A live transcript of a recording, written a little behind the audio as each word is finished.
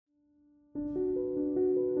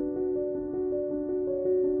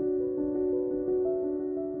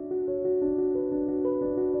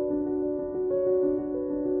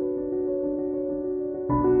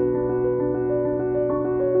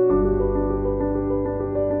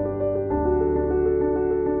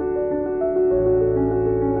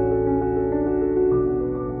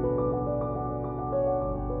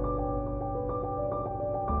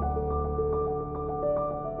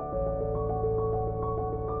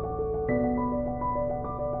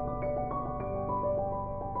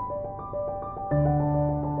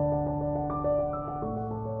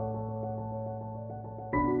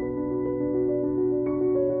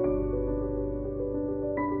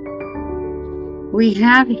We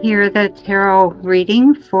have here the tarot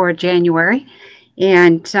reading for January.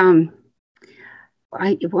 And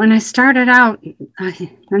when I started out,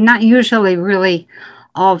 I'm not usually really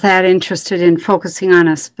all that interested in focusing on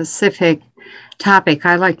a specific topic.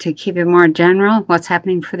 I like to keep it more general, what's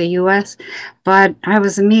happening for the U.S. But I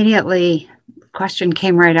was immediately, question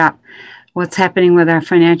came right up, what's happening with our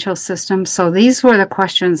financial system? So these were the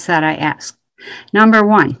questions that I asked. Number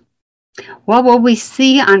one, what will we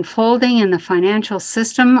see unfolding in the financial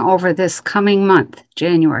system over this coming month,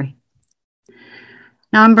 January?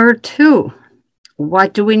 Number two,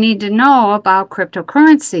 what do we need to know about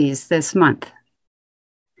cryptocurrencies this month?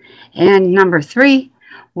 And number three,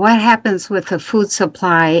 what happens with the food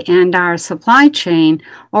supply and our supply chain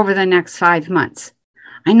over the next 5 months?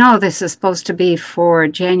 I know this is supposed to be for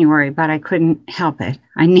January, but I couldn't help it.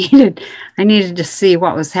 I needed to see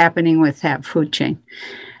what was happening with that food chain.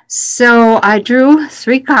 So I drew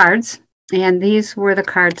 3 cards, and these were the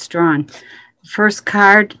cards drawn. The first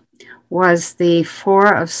card was the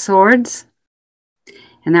 4 of Swords,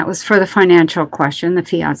 and that was for the financial question, the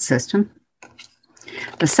fiat system.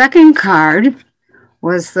 The second card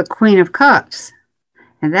was the Queen of Cups,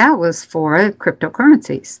 and that was for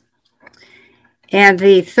cryptocurrencies. And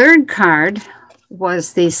the third card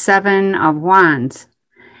was the 7 of Wands,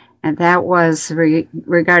 and that was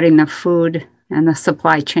regarding the food and the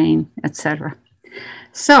supply chain, etc.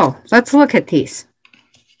 So let's look at these.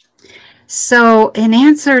 So in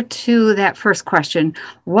answer to that first question,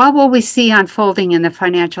 what will we see unfolding in the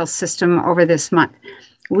financial system over this month?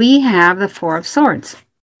 We have the 4 of Swords.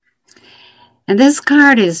 And this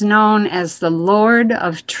card is known as the Lord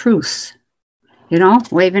of Truce. You know,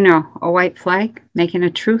 waving a white flag, making a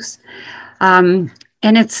truce. And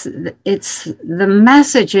it's the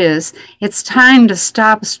message is, it's time to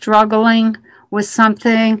stop struggling with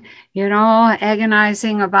something, you know,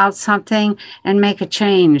 agonizing about something, and make a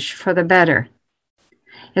change for the better.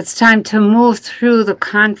 It's time to move through the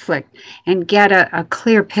conflict and get a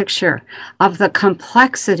clear picture of the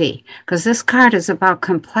complexity, because this card is about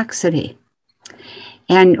complexity.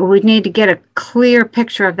 And we need to get a clear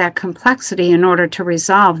picture of that complexity in order to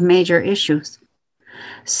resolve major issues.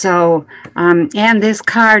 So, and this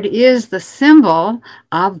card is the symbol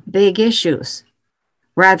of big issues,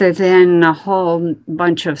 rather than a whole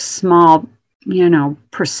bunch of small, you know,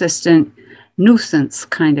 persistent nuisance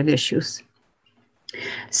kind of issues.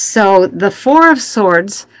 So the 4 of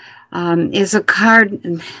Swords is a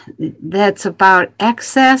card that's about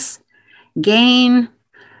excess, gain,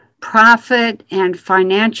 profit, and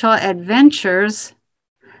financial adventures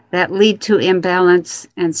that lead to imbalance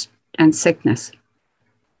and sickness.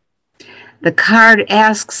 The card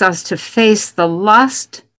asks us to face the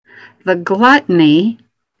lust, the gluttony,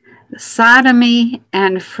 the sodomy,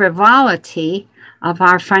 and frivolity of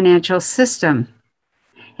our financial system,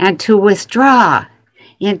 and to withdraw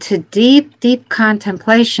into deep, deep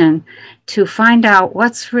contemplation to find out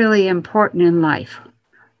what's really important in life.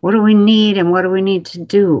 What do we need and what do we need to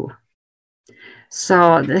do?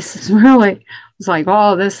 So this is really, it's like,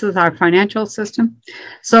 oh, this is our financial system.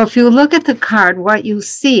 So if you look at the card, what you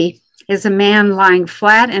see is a man lying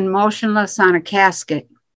flat and motionless on a casket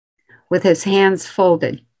with his hands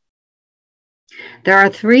folded. There are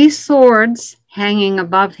 3 swords hanging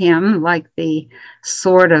above him, like the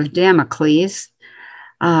sword of Damocles,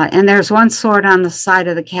 and there's 1 sword on the side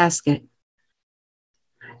of the casket.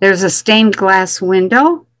 There's a stained glass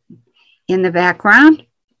window in the background,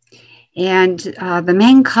 and the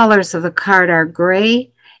main colors of the card are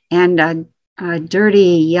gray and a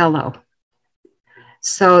dirty yellow.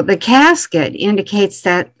 So the casket indicates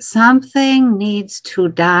that something needs to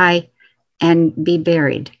die and be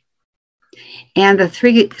buried. And the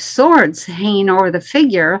 3 swords hanging over the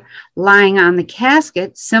figure lying on the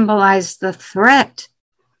casket symbolize the threat,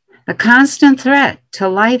 the constant threat to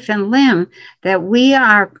life and limb that we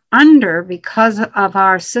are under because of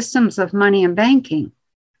our systems of money and banking.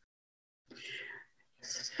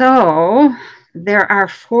 So there are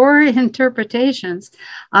 4 interpretations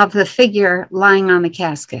of the figure lying on the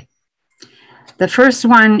casket. The first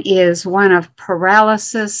one is one of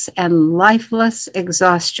paralysis and lifeless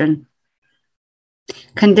exhaustion,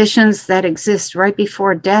 conditions that exist right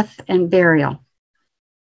before death and burial.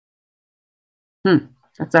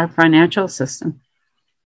 That's our financial system.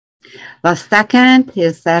 The second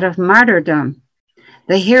is that of martyrdom,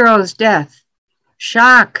 the hero's death,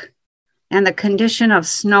 shock, and the condition of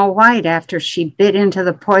Snow White after she bit into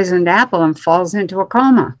the poisoned apple and falls into a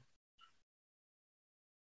coma.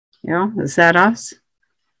 You know, is that us?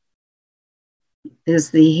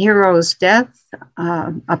 Is the hero's death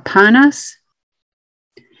upon us?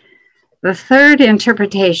 The third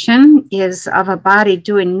interpretation is of a body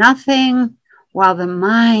doing nothing while the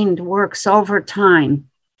mind works overtime,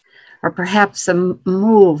 or perhaps it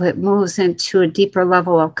moves into a deeper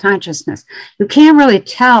level of consciousness. You can't really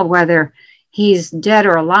tell whether he's dead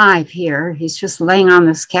or alive here. He's just laying on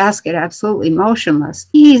this casket, absolutely motionless.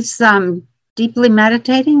 He's deeply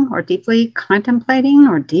meditating or deeply contemplating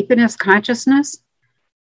or deep in his consciousness.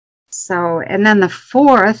 So, and then the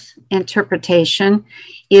fourth interpretation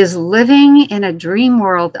is living in a dream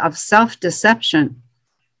world of self-deception.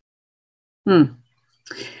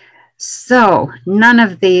 So none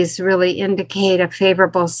of these really indicate a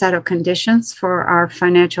favorable set of conditions for our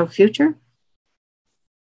financial future.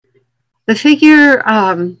 The figure,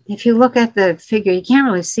 if you look at the figure, you can't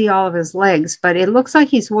really see all of his legs, but it looks like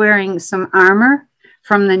he's wearing some armor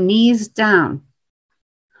from the knees down,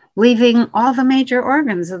 leaving all the major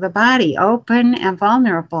organs of the body open and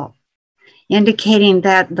vulnerable, indicating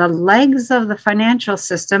that the legs of the financial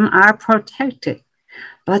system are protected,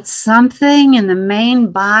 but something in the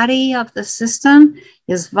main body of the system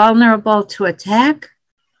is vulnerable to attack,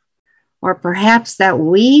 or perhaps that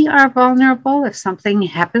we are vulnerable if something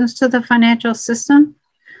happens to the financial system,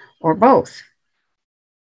 or both.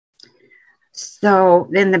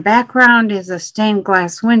 So in the background is a stained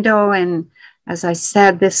glass window, and as I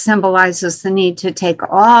said, this symbolizes the need to take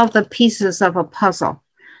all the pieces of a puzzle.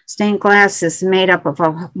 Stained glass is made up of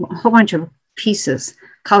a whole bunch of pieces,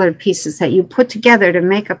 colored pieces that you put together to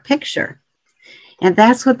make a picture. And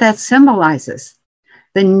that's what that symbolizes.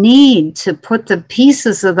 The need to put the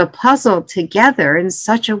pieces of the puzzle together in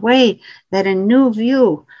such a way that a new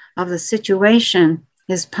view of the situation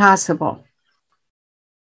is possible.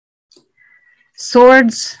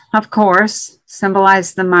 Swords, of course,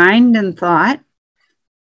 symbolize the mind and thought.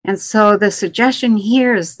 And so the suggestion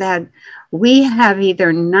here is that we have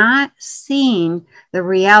either not seen the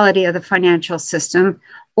reality of the financial system,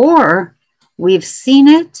 or we've seen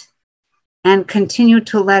it and continue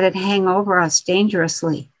to let it hang over us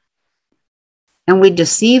dangerously. And we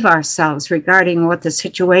deceive ourselves regarding what the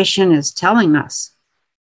situation is telling us.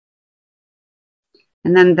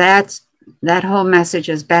 And then that whole message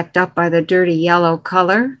is backed up by the dirty yellow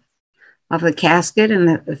color of the casket and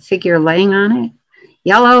the figure laying on it.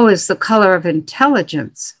 Yellow is the color of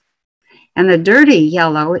intelligence, and the dirty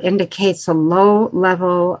yellow indicates a low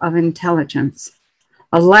level of intelligence,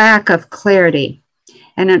 a lack of clarity,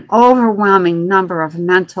 and an overwhelming number of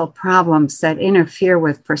mental problems that interfere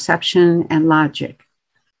with perception and logic.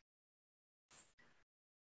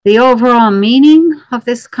 The overall meaning of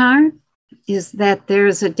this card is that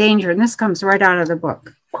there's a danger, and this comes right out of the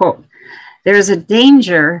book, quote, "There's a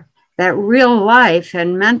danger that real life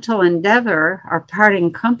and mental endeavor are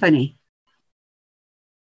parting company."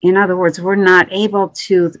 In other words, we're not able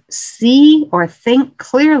to see or think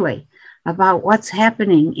clearly about what's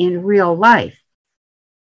happening in real life.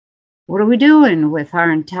 What are we doing with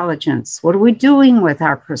our intelligence? What are we doing with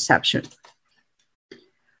our perception?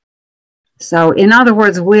 So, in other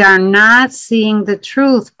words, we are not seeing the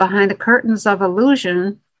truth behind the curtains of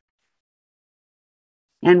illusion,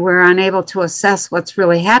 and we're unable to assess what's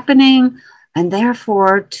really happening, and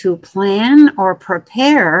therefore to plan or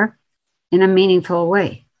prepare in a meaningful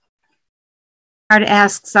way. It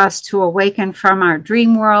asks us to awaken from our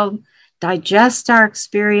dream world, digest our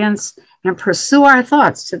experience, and pursue our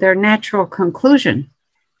thoughts to their natural conclusion,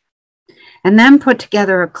 and then put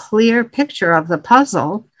together a clear picture of the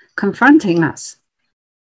puzzle confronting us.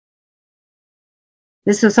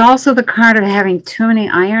 This is also the card of having too many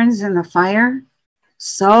irons in the fire.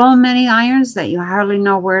 So many irons that you hardly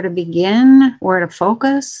know where to begin, where to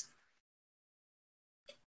focus.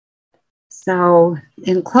 So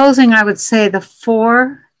in closing, I would say the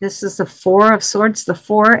 4, this is the 4 of Swords. The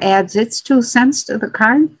 4 adds its 2 cents to the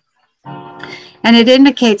card. And it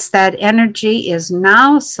indicates that energy is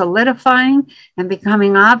now solidifying and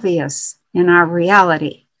becoming obvious in our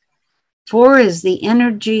reality. 4 is the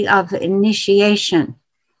energy of initiation.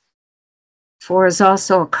 4 is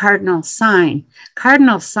also a cardinal sign.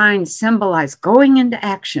 Cardinal signs symbolize going into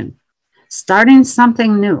action, starting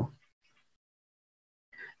something new.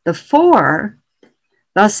 The 4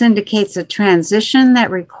 thus indicates a transition that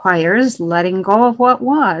requires letting go of what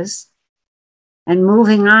was and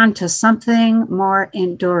moving on to something more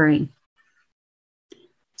enduring.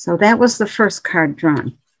 So that was the first card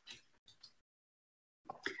drawn.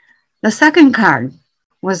 The second card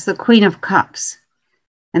was the Queen of Cups,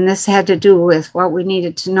 and this had to do with what we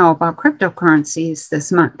needed to know about cryptocurrencies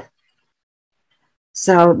this month.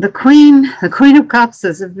 So the Queen of Cups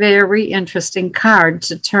is a very interesting card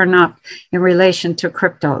to turn up in relation to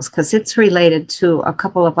cryptos, because it's related to a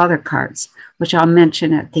couple of other cards, which I'll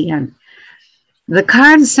mention at the end. The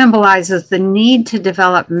card symbolizes the need to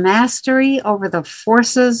develop mastery over the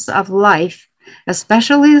forces of life,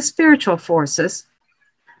 especially the spiritual forces,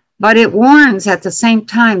 but it warns at the same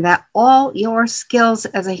time that all your skills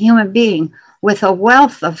as a human being with a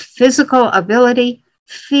wealth of physical ability,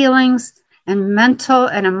 feelings, and mental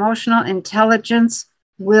and emotional intelligence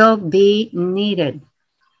will be needed.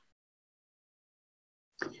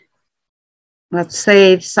 Let's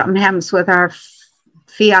say something happens with our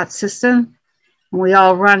fiat system, and we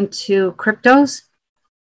all run to cryptos.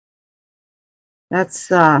 It's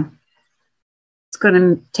going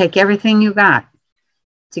to take everything you got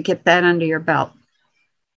to get that under your belt.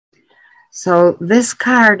 So this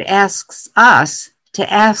card asks us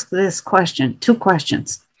to ask this question, 2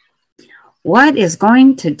 questions. What is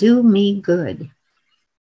going to do me good?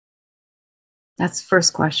 That's the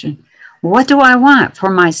first question. What do I want for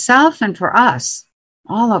myself and for us,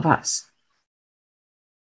 all of us?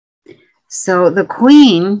 So the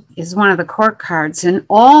Queen is one of the court cards, and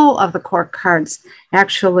all of the court cards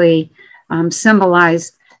actually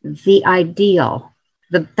symbolize the ideal,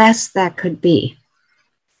 the best that could be.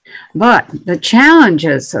 But the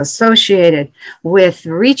challenges associated with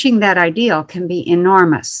reaching that ideal can be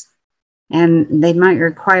enormous, and they might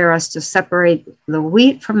require us to separate the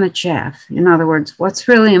wheat from the chaff. In other words, what's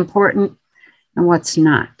really important and what's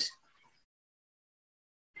not.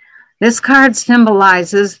 This card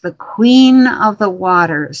symbolizes the Queen of the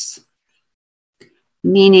Waters,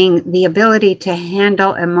 meaning the ability to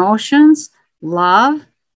handle emotions, love,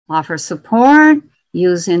 offer support,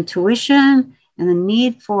 use intuition, and the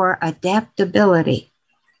need for adaptability.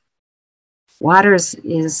 Waters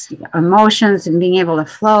is emotions and being able to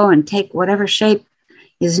flow and take whatever shape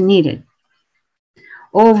is needed.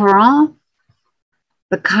 Overall,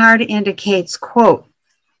 the card indicates, quote,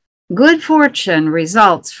 good fortune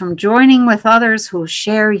results from joining with others who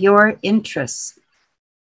share your interests.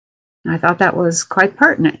 I thought that was quite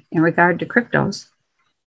pertinent in regard to cryptos.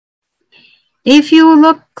 If you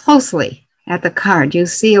look closely at the card, you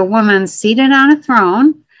see a woman seated on a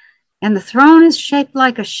throne, and the throne is shaped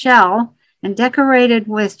like a shell and decorated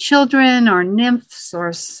with children or nymphs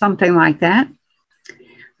or something like that.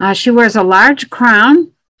 She wears a large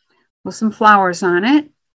crown with some flowers on it,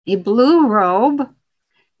 a blue robe,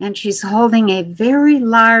 and she's holding a very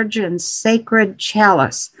large and sacred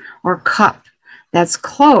chalice or cup that's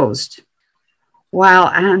closed.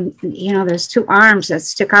 While, there's 2 arms that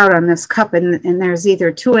stick out on this cup, and there's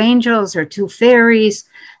either 2 angels or 2 fairies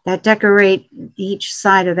that decorate each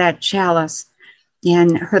side of that chalice.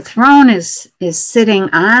 And her throne is sitting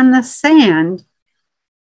on the sand.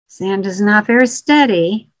 Sand is not very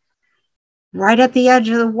steady. Right at the edge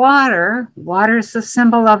of the water. Water is the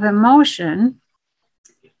symbol of emotion.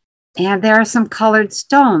 And there are some colored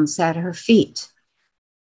stones at her feet.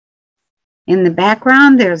 In the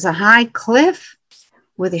background, there's a high cliff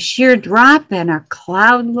with a sheer drop and a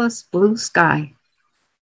cloudless blue sky.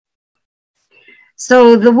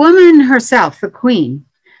 So the woman herself, the Queen,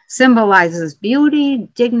 symbolizes beauty,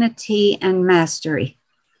 dignity, and mastery.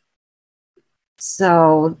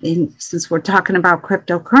 So since we're talking about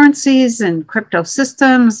cryptocurrencies and crypto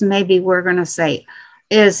systems, maybe we're going to say,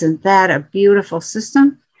 isn't that a beautiful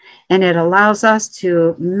system? And it allows us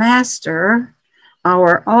to master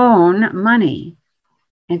our own money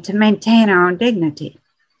and to maintain our own dignity.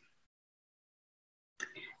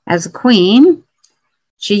 As a queen,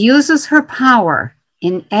 she uses her power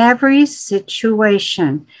in every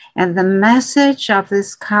situation. And the message of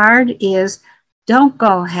this card is, don't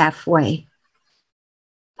go halfway.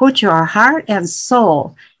 Put your heart and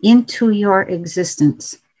soul into your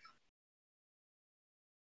existence.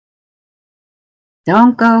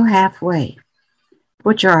 Don't go halfway.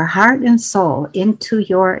 Put your heart and soul into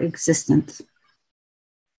your existence.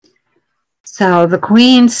 So the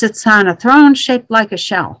Queen sits on a throne shaped like a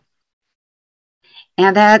shell.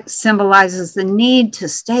 And that symbolizes the need to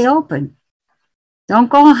stay open. Don't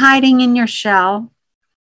go hiding in your shell.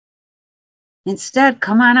 Instead,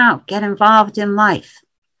 come on out, get involved in life.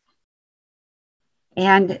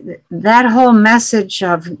 And that whole message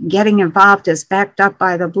of getting involved is backed up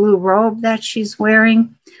by the blue robe that she's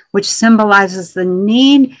wearing, which symbolizes the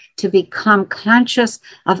need to become conscious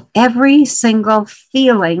of every single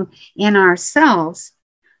feeling in ourselves,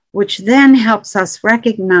 which then helps us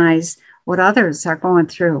recognize what others are going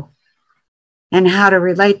through and how to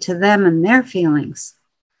relate to them and their feelings.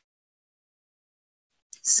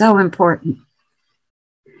 So important.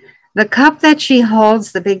 The cup that she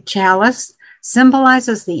holds, the big chalice,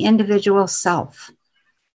 symbolizes the individual self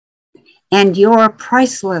and your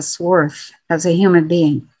priceless worth as a human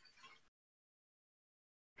being.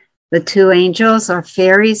 The two angels or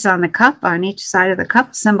fairies on the cup, on each side of the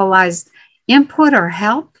cup, symbolize input or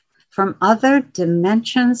help from other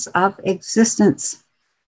dimensions of existence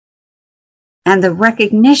and the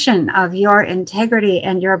recognition of your integrity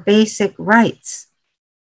and your basic rights.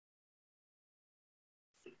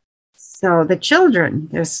 So the children,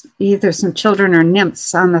 there's either some children or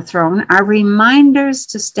nymphs on the throne, are reminders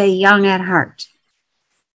to stay young at heart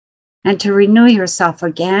and to renew yourself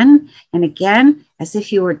again and again as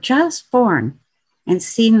if you were just born and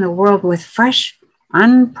seeing the world with fresh,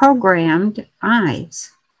 unprogrammed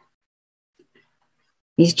eyes.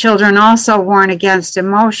 These children also warn against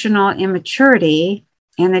emotional immaturity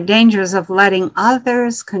and the dangers of letting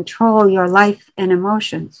others control your life and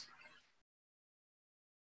emotions.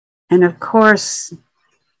 And of course,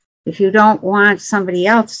 if you don't want somebody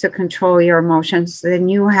else to control your emotions, then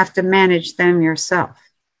you have to manage them yourself.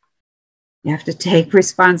 You have to take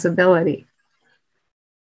responsibility.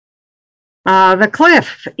 The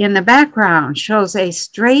cliff in the background shows a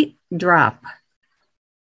straight drop.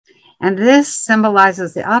 And this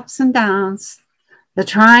symbolizes the ups and downs, the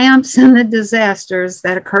triumphs and the disasters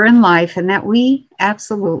that occur in life and that we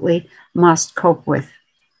absolutely must cope with.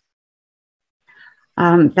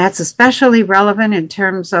 That's especially relevant in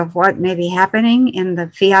terms of what may be happening in the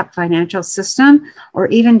fiat financial system, or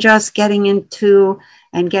even just getting into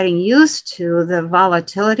and getting used to the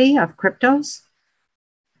volatility of cryptos.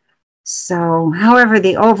 So, however,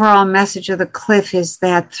 the overall message of the cliff is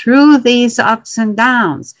that through these ups and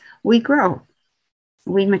downs, we grow,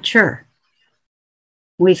 we mature,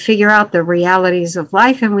 we figure out the realities of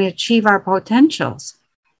life, and we achieve our potentials,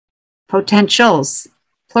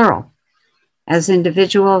 plural, as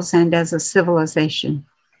individuals and as a civilization.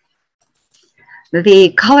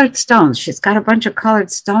 The colored stones, she's got a bunch of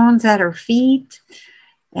colored stones at her feet,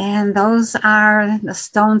 and those are the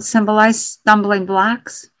stones symbolize stumbling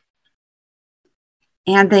blocks.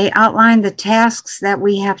 And they outline the tasks that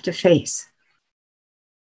we have to face.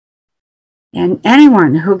 And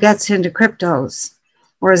anyone who gets into cryptos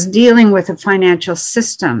or is dealing with a financial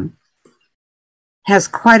system has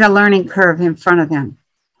quite a learning curve in front of them,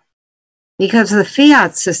 because the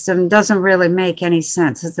fiat system doesn't really make any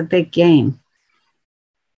sense. It's a big game.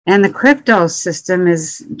 And the crypto system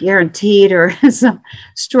is guaranteed or is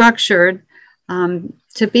structured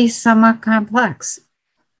to be somewhat complex.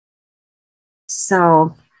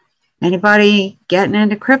 So anybody getting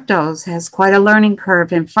into cryptos has quite a learning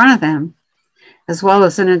curve in front of them, as well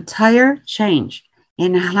as an entire change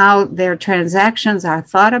in how their transactions are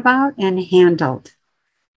thought about and handled.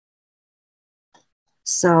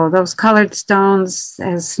 So those colored stones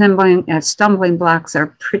as stumbling blocks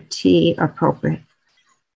are pretty appropriate.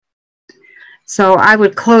 So I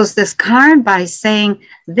would close this card by saying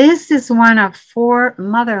this is one of 4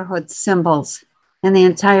 motherhood symbols in the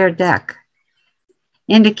entire deck,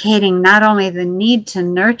 indicating not only the need to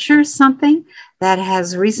nurture something that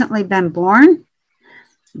has recently been born,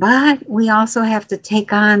 but we also have to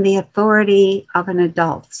take on the authority of an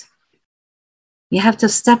adult. You have to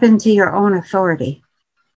step into your own authority.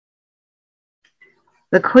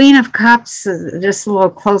 The Queen of Cups, just a little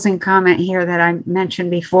closing comment here that I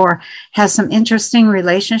mentioned before, has some interesting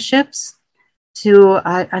relationships to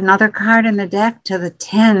another card in the deck, to the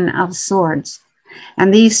 10 of Swords.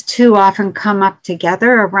 And these two often come up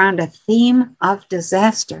together around a theme of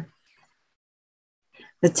disaster.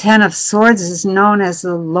 The 10 of Swords is known as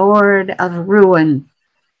the Lord of Ruin,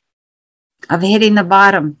 of hitting the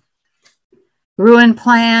bottom. Ruin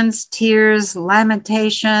plans, tears,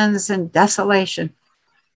 lamentations, and desolation.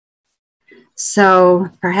 So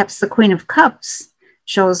perhaps the Queen of Cups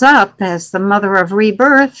shows up as the mother of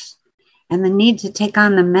rebirth and the need to take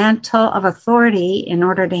on the mantle of authority in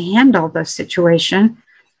order to handle the situation.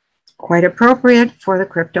 Quite appropriate for the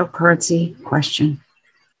cryptocurrency question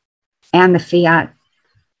and the fiat,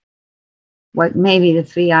 what may be the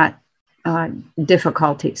fiat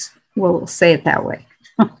difficulties. We'll say it that way.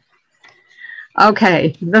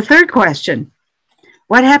 Okay, the third question.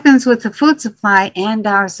 What happens with the food supply and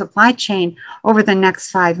our supply chain over the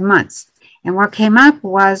next 5 months? And what came up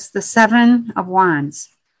was the 7 of Wands.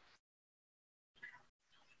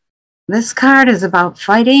 This card is about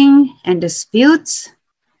fighting and disputes,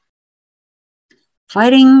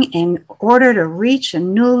 fighting in order to reach a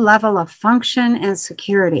new level of function and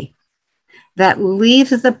security that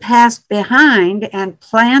leaves the past behind and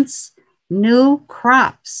plants new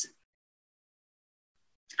crops.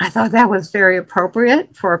 I thought that was very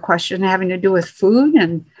appropriate for a question having to do with food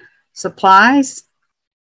and supplies.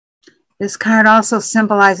 This card also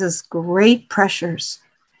symbolizes great pressures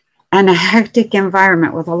and a hectic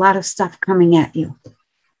environment with a lot of stuff coming at you.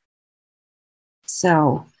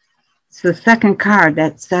 So It's the second card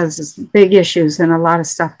that says big issues and a lot of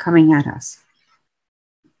stuff coming at us.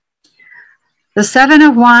 The Seven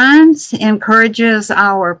of Wands encourages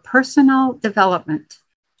our personal development.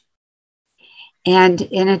 And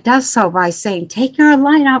it does so by saying, take your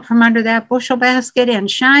light out from under that bushel basket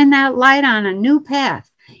and shine that light on a new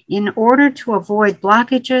path in order to avoid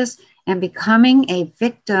blockages and becoming a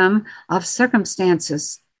victim of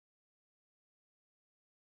circumstances.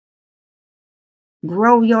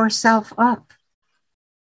 Grow yourself up.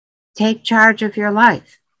 Take charge of your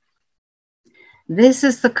life. This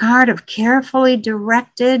is the card of carefully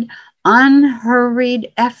directed,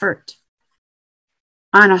 unhurried effort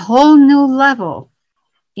on a whole new level,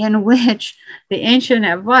 in which the ancient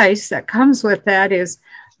advice that comes with that is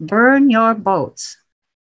burn your boats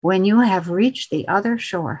when you have reached the other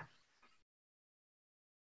shore.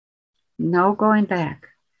 No going back.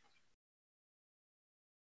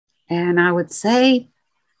 And I would say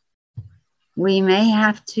we may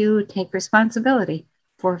have to take responsibility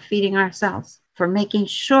for feeding ourselves, for making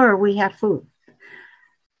sure we have food.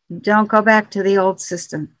 Don't go back to the old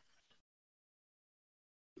system.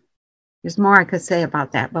 There's more I could say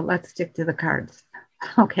about that, but let's stick to the cards.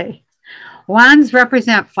 Okay. Wands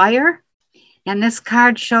represent fire, and this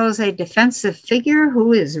card shows a defensive figure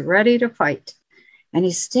who is ready to fight. And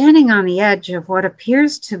he's standing on the edge of what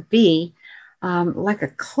appears to be like a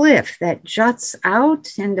cliff that juts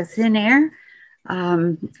out into thin air,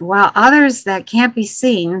 while others that can't be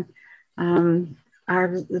seen are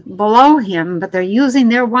below him, but they're using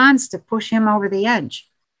their wands to push him over the edge.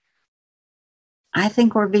 I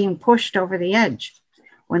think we're being pushed over the edge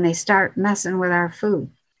when they start messing with our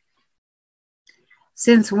food.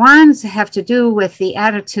 Since wands have to do with the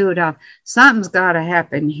attitude of something's got to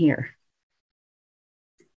happen here.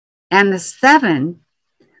 And the seven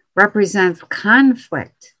represents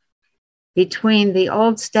conflict between the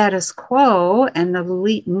old status quo and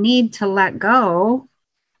the need to let go.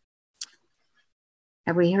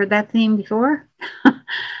 Have we heard that theme before?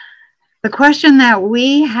 The question that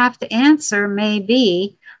we have to answer may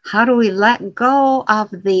be, how do we let go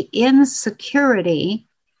of the insecurity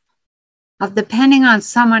of depending on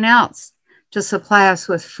someone else to supply us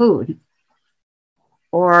with food?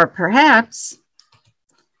 Or perhaps,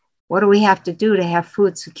 what do we have to do to have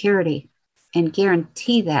food security and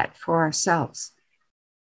guarantee that for ourselves?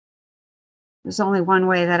 There's only one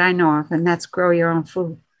way that I know of, and that's grow your own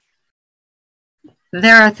food.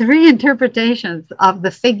 There are three interpretations of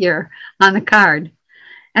the figure on the card.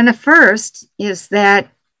 And the first is that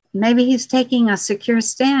maybe he's taking a secure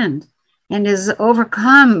stand and is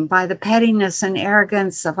overcome by the pettiness and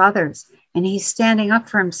arrogance of others, and he's standing up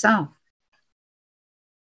for himself.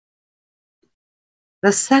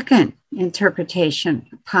 The second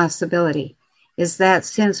interpretation possibility is that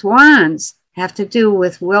since wands have to do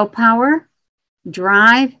with willpower,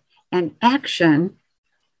 drive, and action,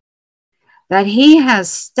 that he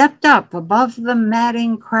has stepped up above the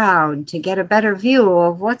madding crowd to get a better view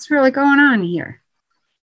of what's really going on here.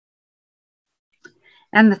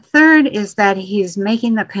 And the third is that he's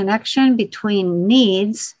making the connection between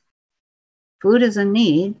needs, food is a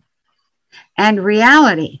need, and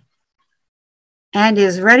reality, and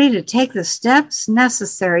is ready to take the steps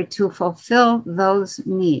necessary to fulfill those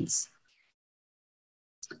needs.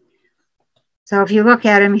 So if you look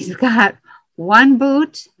at him, he's got one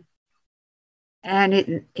boot, and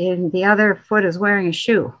in the other foot is wearing a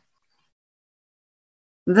shoe.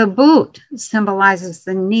 The boot symbolizes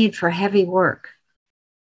the need for heavy work.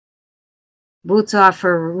 Boots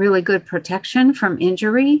offer really good protection from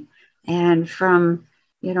injury and from,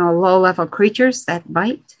 low-level creatures that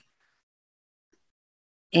bite.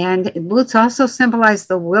 And boots also symbolize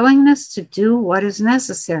the willingness to do what is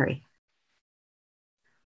necessary.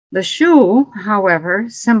 The shoe, however,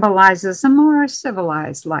 symbolizes a more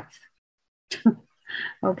civilized life.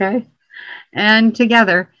 Okay. And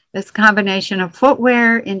together, this combination of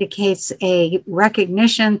footwear indicates a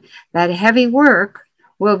recognition that heavy work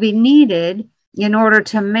will be needed in order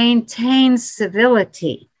to maintain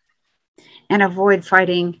civility and avoid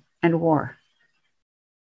fighting and war.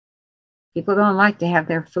 People don't like to have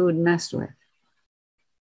their food messed with.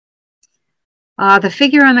 The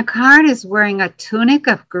figure on the card is wearing a tunic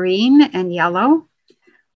of green and yellow,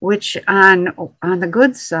 which on the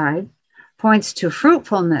good side points to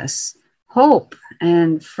fruitfulness, hope,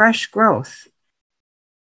 and fresh growth.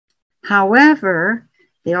 However,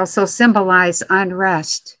 they also symbolize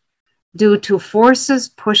unrest due to forces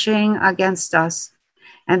pushing against us,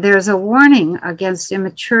 and there's a warning against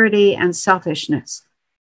immaturity and selfishness.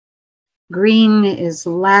 Green is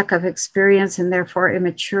lack of experience and therefore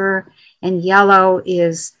immature, and yellow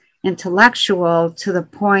is intellectual to the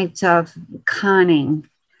point of conning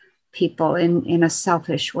people in a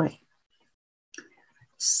selfish way.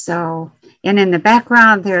 So, and in the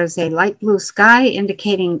background, there's a light blue sky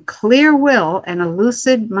indicating clear will and a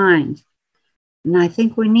lucid mind. And I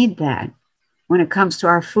think we need that when it comes to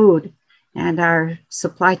our food and our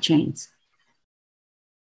supply chains.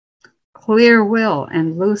 Clear will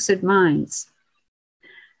and lucid minds.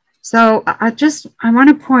 So I want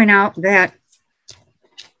to point out that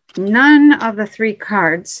none of the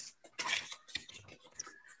cards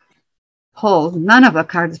pulled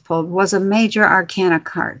was a major arcana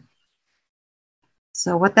card.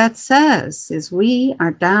 So what that says is we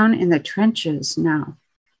are down in the trenches now.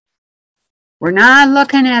 We're not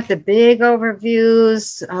looking at the big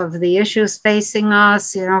overviews of the issues facing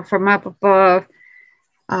us, from up above.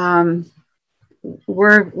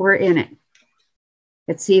 We're in it.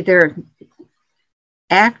 It's either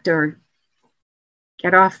act or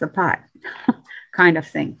get off the pot kind of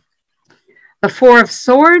thing. The Four of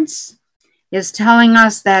Swords is telling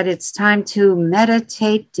us that it's time to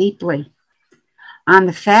meditate deeply on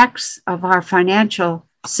the facts of our financial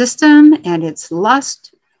system and its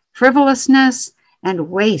lust, frivolousness, and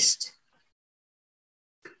waste.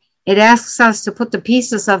 It asks us to put the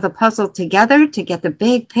pieces of the puzzle together to get the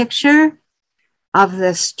big picture of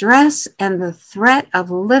the stress and the threat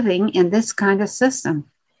of living in this kind of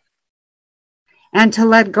system, and to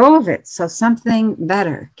let go of it so something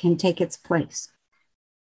better can take its place.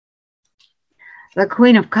 The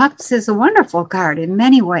Queen of Cups is a wonderful card in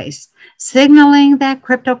many ways, signaling that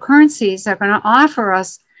cryptocurrencies are going to offer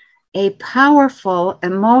us a powerful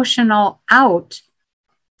emotional out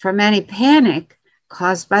from any panic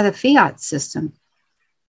caused by the fiat system.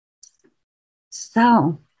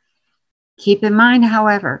 So, keep in mind,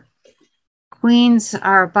 however, queens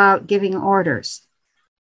are about giving orders,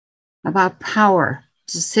 about power,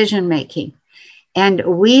 decision-making, and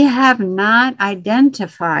we have not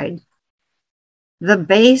identified the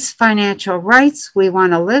base financial rights we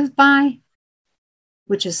want to live by,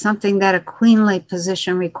 which is something that a queenly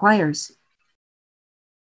position requires.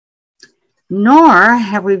 Nor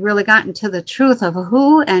have we really gotten to the truth of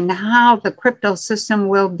who and how the crypto system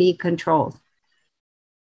will be controlled.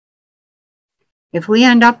 If we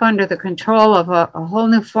end up under the control of a whole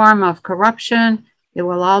new form of corruption, it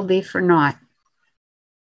will all be for naught.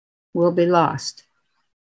 We'll be lost.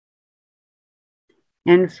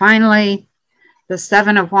 And finally, the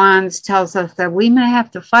Seven of Wands tells us that we may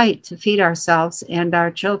have to fight to feed ourselves and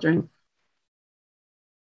our children.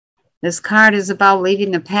 This card is about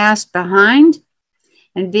leaving the past behind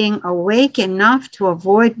and being awake enough to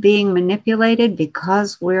avoid being manipulated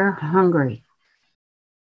because we're hungry.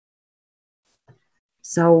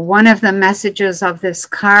 So one of the messages of this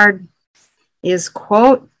card is,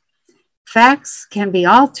 quote, "Facts can be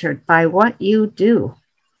altered by what you do.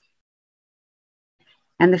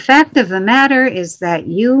 And the fact of the matter is that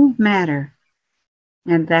you matter."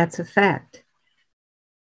 And that's a fact.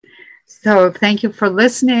 So thank you for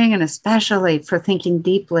listening, and especially for thinking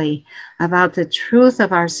deeply about the truth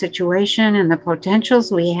of our situation and the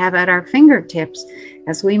potentials we have at our fingertips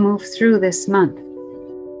as we move through this month.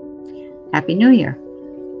 Happy New Year.